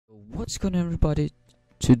What's going on, everybody?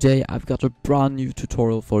 Today I've got a brand new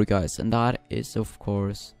tutorial for you guys, and that is of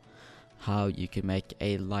course how you can make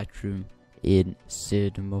a Lightroom in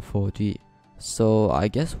Cinema 4D. So I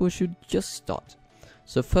guess we should just start.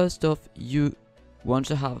 So first off, you want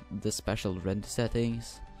to have the special render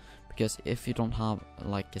settings, because if you don't have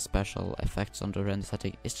like a special effects on the render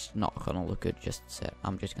setting, it's not gonna look good.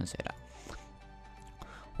 I'm just gonna say that.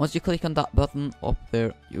 Once you click on that button up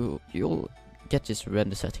there, you'll get this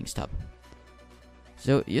render settings tab.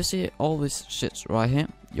 So you see all this shit right here.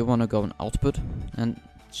 You want to go on output and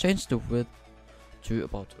change the width to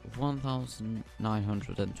about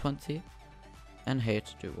 1920 and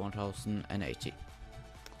height to 1080.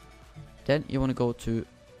 Then you want to go to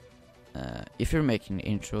if you're making an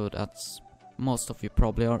intro, that's most of you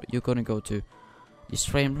probably are, you're gonna go to this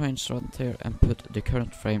frame range right there and put the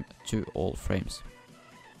current frame to all frames.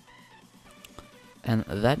 And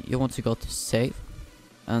then you want to go to save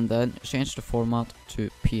and then change the format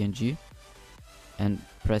to PNG and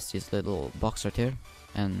press this little box right here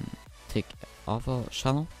and tick off a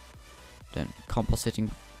channel, then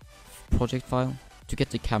compositing project file to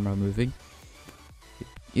get the camera moving.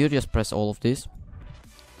 You just press all of these.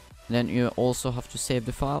 Then you also have to save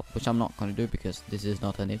the file, which I'm not going to do because this is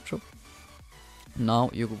not an intro.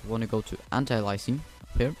 Now you want to go to anti-aliasing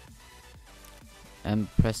up here and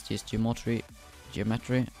press this geometry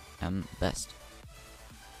and best.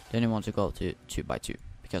 Then you want to go to 2x2,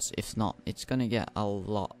 because if not, it's gonna get a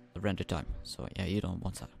lot of render time. So yeah, you don't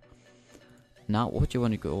want that. Now what you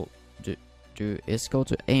want to go do is go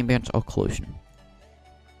to ambient occlusion.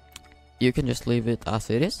 You can just leave it as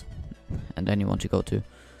it is, and then you want to go to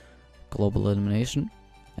global illumination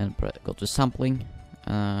and go to sampling.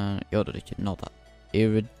 You already know that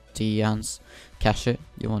irradiance cache.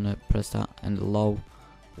 You want to press that, and low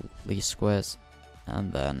least squares,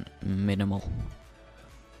 and then minimal,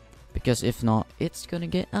 because if not, it's gonna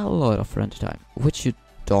get a lot of render time, which you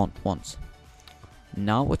don't want.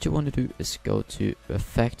 Now what you want to do is go to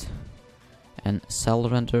effect and cell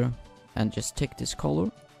render and just take this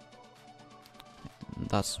color.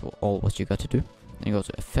 That's all what you got to do. Then you go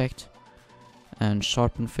to effect and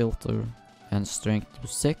sharpen filter and strength to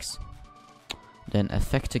 6, then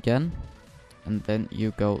effect again, and then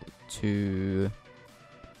you go to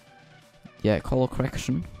color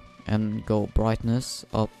correction and go brightness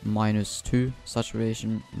up -2,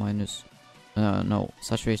 saturation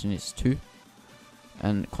saturation is 2,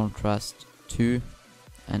 and contrast 2,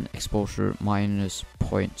 and exposure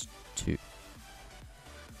 -0.2.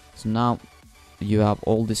 So now you have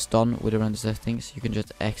all this done with the render settings. You can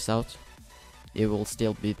just X out, it will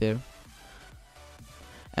still be there.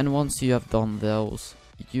 And once you have done those,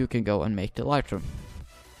 you can go and make the Lightroom.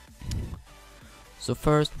 So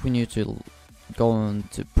first we need to go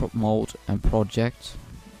into mode and project,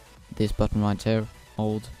 this button right here,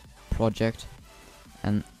 mode, project,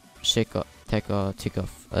 and tick off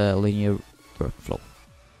linear workflow.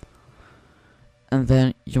 And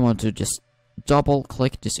then you want to just double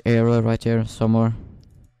click this area right here somewhere,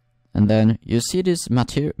 and then you see this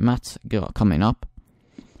matte coming up.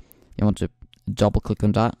 You want to double click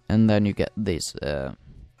on that, and then you get this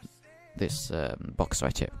box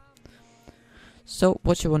right here. So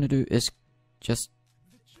what you want to do is just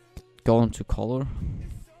go into color,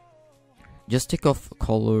 just tick off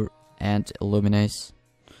color and luminance,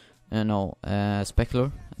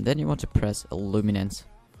 specular, and then you want to press luminance.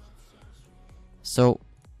 So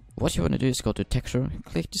what you want to do is go to texture,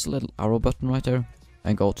 click this little arrow button right there,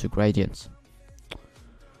 and go to gradients.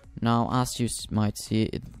 Now as you might see,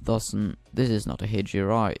 this is not a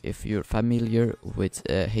HDRI if you're familiar with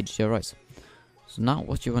HDRIs. So now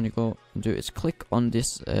what you want to go and do is click on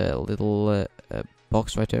this little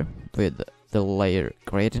box right here with the layer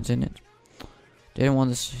gradient in it. Then you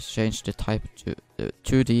want to change the type to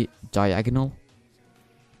 2D diagonal,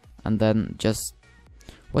 and then just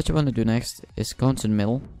what you want to do next is go into the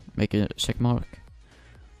middle, make a check mark,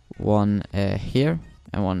 one here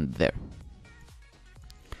and one there.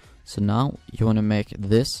 So now you want to make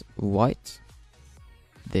this white,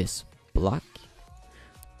 this black,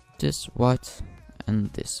 this white,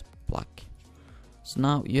 and this black. So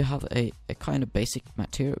now you have a kind of basic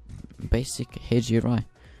HDRI.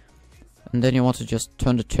 And then you want to just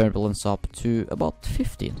turn the turbulence up to about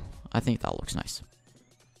 15. I think that looks nice.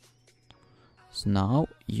 So now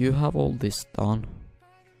you have all this done.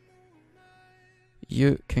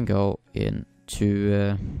 You can go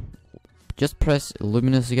into just press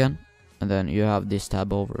luminous again, and then you have this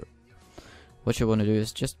tab over. What you want to do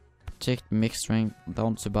is just take mix strength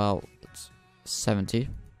down to about 70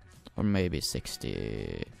 or maybe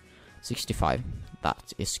 65.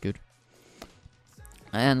 That is good.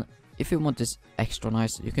 And if you want this extra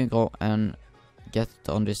nice, you can go and get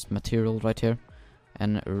on this material right here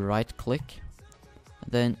and right click.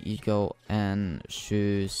 Then you go and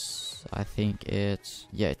choose, I think it's,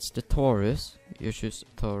 yeah, it's the torus. You choose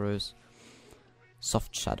torus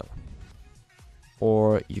soft shadow,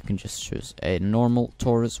 or you can just choose a normal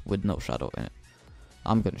torus with no shadow in it.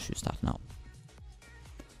 I'm gonna choose that now.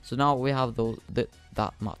 So now we have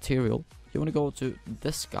that material. You want to go to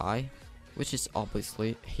this guy, which is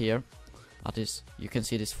obviously here. That is, you can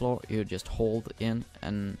see this floor. You just hold in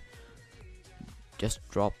and just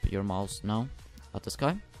drop your mouse now at the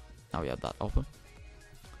sky. Now we have that open.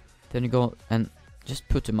 Then you go and just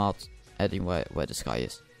put them out anywhere where the sky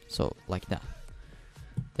is. So like that.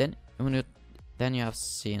 Then when you have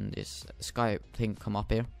seen this sky thing come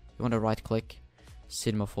up here, you want to right click,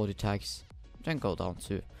 Cinema 4D tags, then go down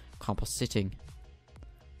to compositing.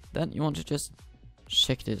 Then you want to just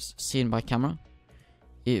check this scene by camera.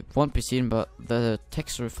 It won't be seen, but the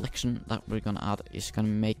text reflection that we're gonna add is gonna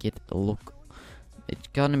make it look. It's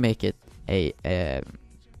gonna make it a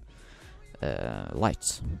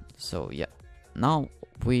lights. So yeah, now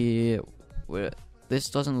this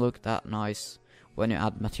doesn't look that nice when you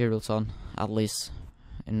add materials on, at least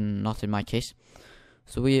not in my case.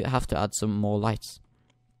 So we have to add some more lights.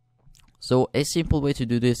 So a simple way to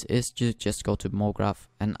do this is to just go to MoGraph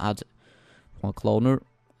and add one cloner,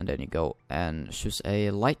 and then you go and choose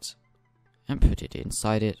a light and put it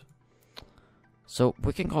inside it. So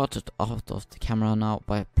we can go out of the camera now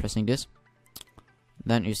by pressing this.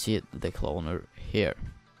 Then you see the cloner here.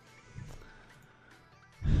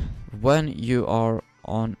 When you are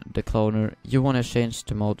on the cloner, you want to change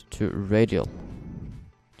the mode to radial,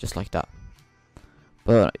 just like that.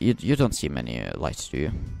 But you don't see many lights, do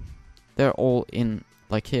you? They're all in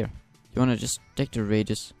like here. You want to just take the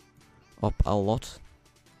radius up a lot,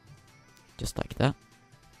 just like that.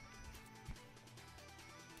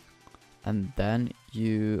 And then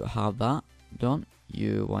you have that done.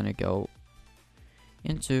 You want to go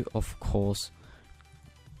into, of course,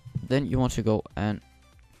 then you want to go and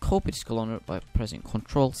copy this cloner by pressing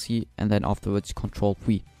Ctrl C and then afterwards Ctrl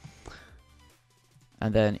V.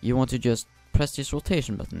 And then you want to just press this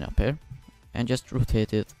rotation button up here and just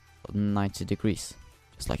rotate it 90 degrees,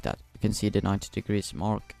 just like that. You can see the 90 degrees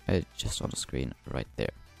mark just on the screen right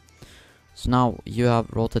there. So now you have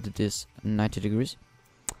rotated this 90 degrees.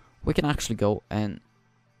 We can actually go and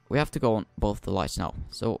we have to go on both the lights now.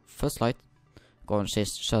 So first light, go and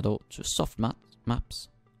change the shadow to soft maps.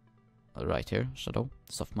 Right here, shadow,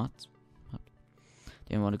 soft matte.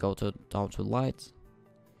 Then you want to go down to light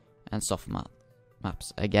and soft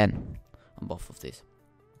maps again on both of these.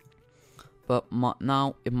 But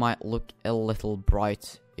now it might look a little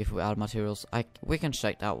bright if we add materials. We can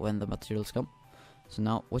check that when the materials come. So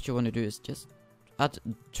now what you want to do is just add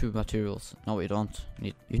 2 materials. No, you don't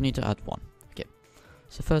need. You need to add 1. Okay.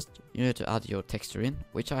 So first you need to add your texture in,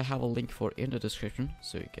 which I have a link for in the description,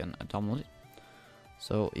 so you can download it.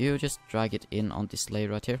 So you just drag it in on this layer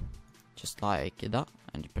right here, just like that,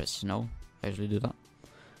 and you press no. I usually do that.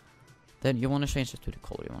 Then you want to change it to the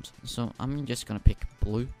color you want. So I'm just gonna pick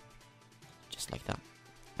blue, just like that.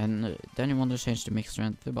 And then you want to change the mix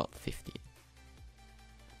strength to about 50.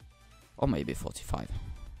 Or maybe 45.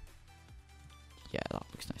 Yeah, that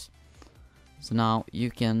looks nice. So now you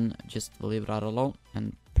can just leave that alone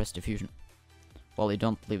and press diffusion. Well, you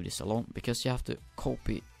don't leave this alone because you have to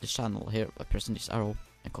copy the channel here by pressing this arrow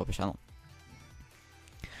and copy channel.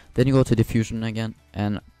 Then you go to diffusion again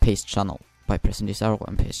and paste channel by pressing this arrow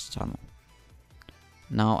and paste channel.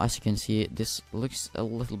 Now, as you can see, this looks a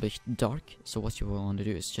little bit dark. So what you want to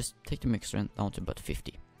do is just take the mix strength down to about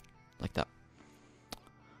 50, like that.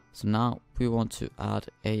 So now we want to add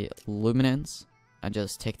a luminance and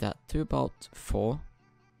just take that to about 4.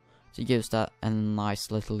 So it gives that a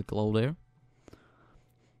nice little glow there.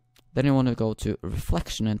 Then you want to go to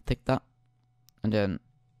reflection and take that. And then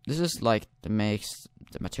this is like that makes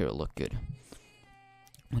the material look good.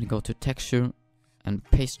 I'm gonna go to texture and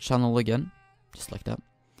paste channel again, just like that.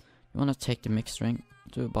 You want to take the mix strength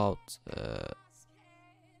to about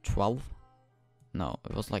 12. No,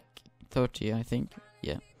 it was like 30, I think.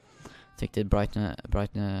 Yeah. Take the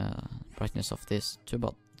brightness of this to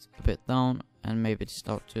about a bit down, and maybe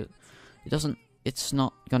start to. It's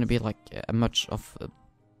not gonna be like much of a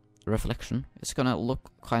reflection. It's gonna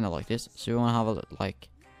look kind of like this. So you wanna have a like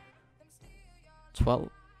 12,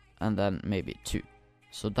 and then maybe 2.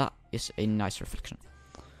 So that is a nice reflection.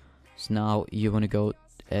 So now you wanna go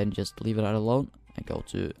and just leave it alone and go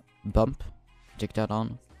to bump, take that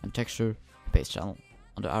on, and texture, paste channel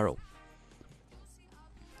on the arrow.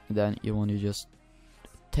 Then you want to just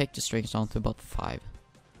take the strings down to about 5,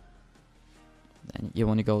 and you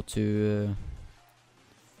want to go to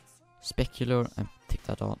specular and tick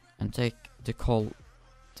that on, and take the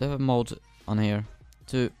mode on here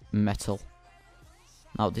to metal.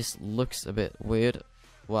 Now this looks a bit weird.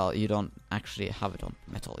 Well, you don't actually have it on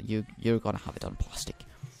metal. You're gonna have it on plastic.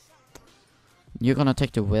 You're gonna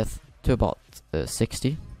take the width to about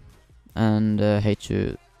 60 and height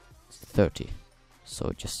to 30.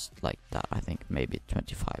 So just like that. I think maybe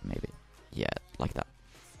 25, maybe. Yeah, like that.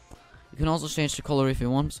 You can also change the color if you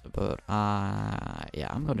want, but yeah,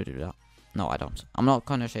 I'm gonna do that. No, I don't. I'm not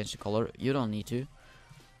gonna change the color. You don't need to,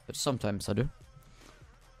 but sometimes I do.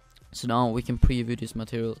 So now we can preview this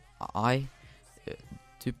material. I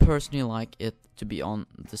do personally like it to be on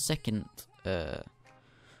the second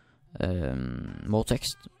mode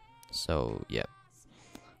text. So yeah,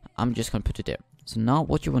 I'm just gonna put it there. So now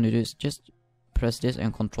what you want to do is just press this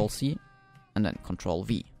and Control C and then Control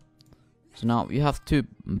V. So now you have two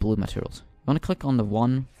blue materials. You want to click on the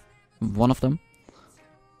one of them,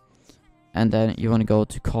 and then you want to go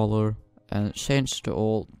to color and change the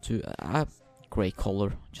all to a gray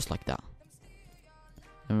color, just like that.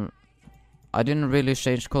 I didn't really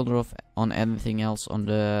change color on anything else on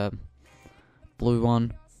the blue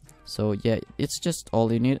one, so yeah, it's just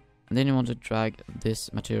all you need. And then you want to drag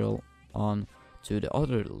this material on to the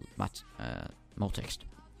other mode text.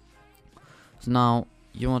 So now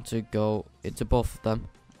you want to go into both of them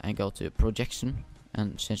and go to projection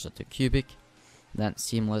and change that to cubic, then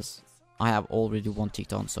seamless. I have already one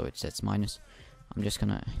ticked on, so it says minus. I'm just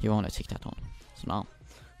gonna, you want to tick that on. So now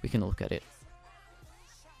we can look at it.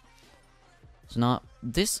 So now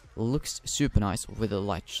this looks super nice with the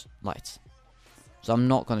lights. So I'm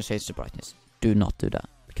not gonna change the brightness. Do not do that,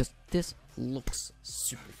 because this looks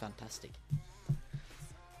super fantastic.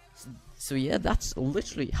 So yeah, that's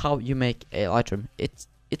literally how you make a Lightroom. It's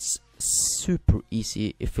super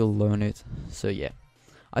easy if you learn it. So yeah,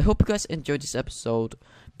 I hope you guys enjoyed this episode.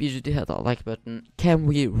 Be sure to hit that like button. Can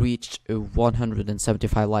we reach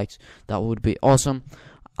 175 likes? That would be awesome.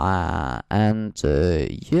 Yeah,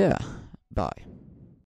 bye.